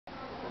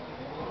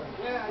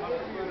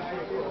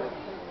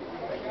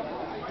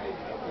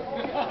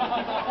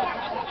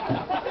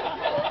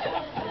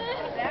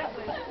That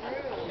was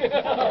true.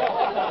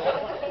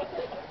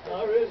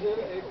 Or is it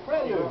a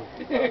prelude?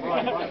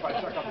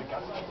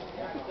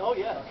 Oh,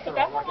 yeah. But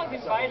that one was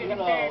invited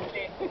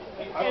apparently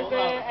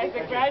as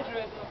a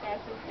graduate of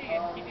SLC,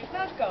 and he did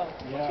not go,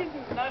 which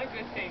is not a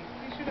good thing.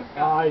 He should have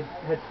gone. I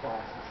had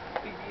classes.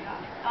 Yeah.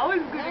 I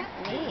was good.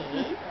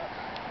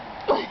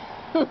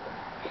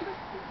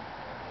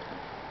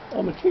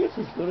 Oh, Matthias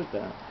is good at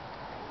that.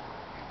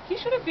 He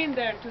should have been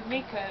there to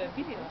make a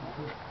video.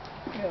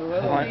 Yeah,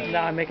 well, No,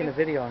 I'm making a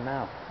video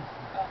now.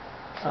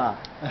 Ah.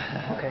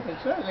 Okay. it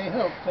certainly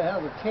helps to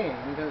have a king,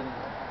 doesn't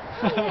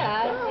it?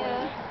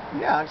 Yeah.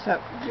 Yeah,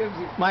 except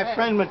my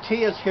friend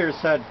Matthias here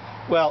said,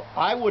 well,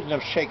 I wouldn't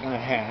have shaken a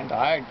hand.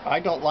 I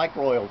don't like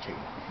royalty.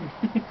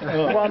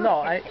 Well,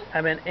 no,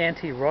 I'm an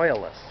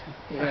anti-royalist.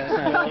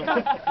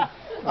 Yeah.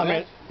 I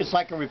mean, it's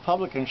like a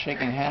Republican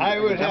shaking hands. I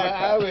with a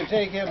Democrat. would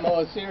take him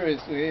more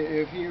seriously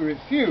if he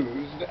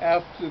refused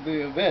after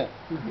the event.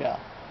 Yeah.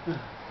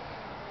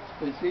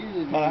 It's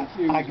easy to But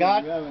refuse I when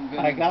got you haven't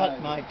been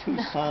my invited. 2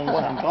 sons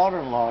and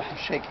daughter-in-law to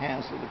shake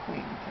hands with the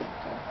Queen.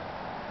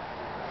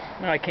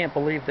 No, I can't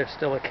believe there's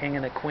still a king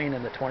and a queen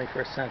in the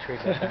 21st century.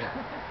 But,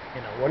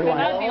 you know, what do They're I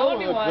not know? the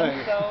only All over the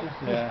ones, place.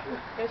 so Yeah.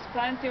 there's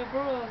plenty of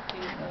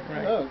royalty.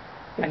 Right. Look,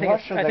 In I think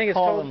Russia, I they think it's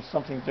call told- them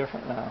something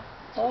different now.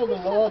 all the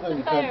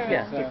northern countries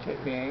Yeah.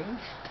 have kings.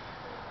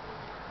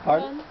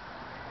 Pardon?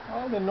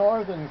 All the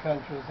northern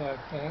countries have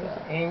kings.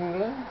 Yeah.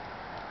 England,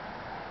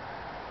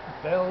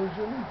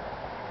 Belgium,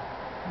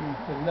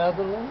 the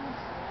Netherlands.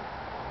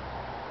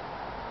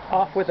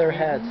 Off with their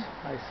heads,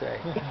 I say.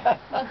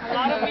 A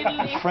lot of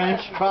Middle East.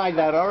 French tried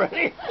that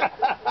already.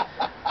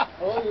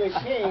 Only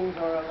kings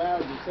are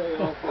allowed to say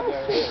off with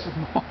their heads.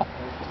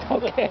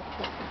 Okay.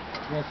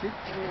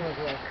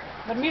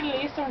 But Middle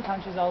Eastern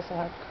countries also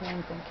have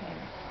queens and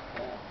kings.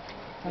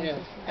 Yes.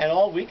 And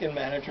all weekend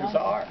managers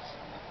are ours.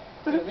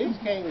 So these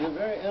kings are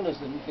very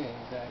innocent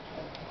kings,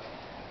 actually.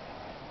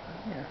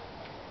 Yeah.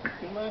 Do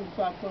you mind if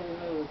I put a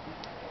little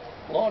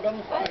Log on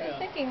the I fire. was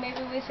thinking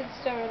maybe we should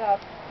stir it up.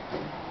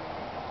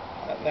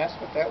 That's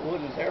what that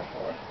wood is there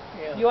for.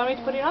 Yeah. You want me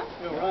to put it on?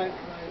 You're right.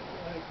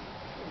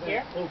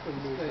 Here?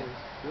 Open the space.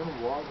 You're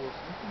gonna wog or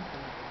something?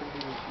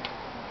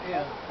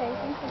 Yeah. Okay,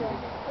 thank you.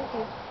 Thank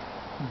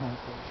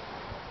you.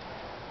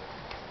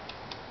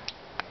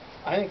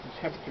 I think the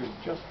temperature is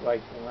just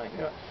right tonight.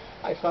 You know,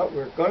 I thought we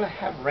were going to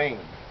have rain.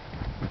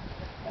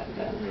 And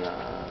then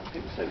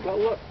people said, well,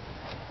 look,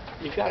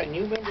 you've got a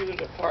new member of the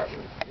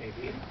department,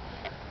 maybe.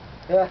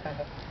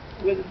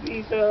 With a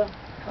visa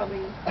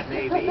coming,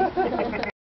 maybe.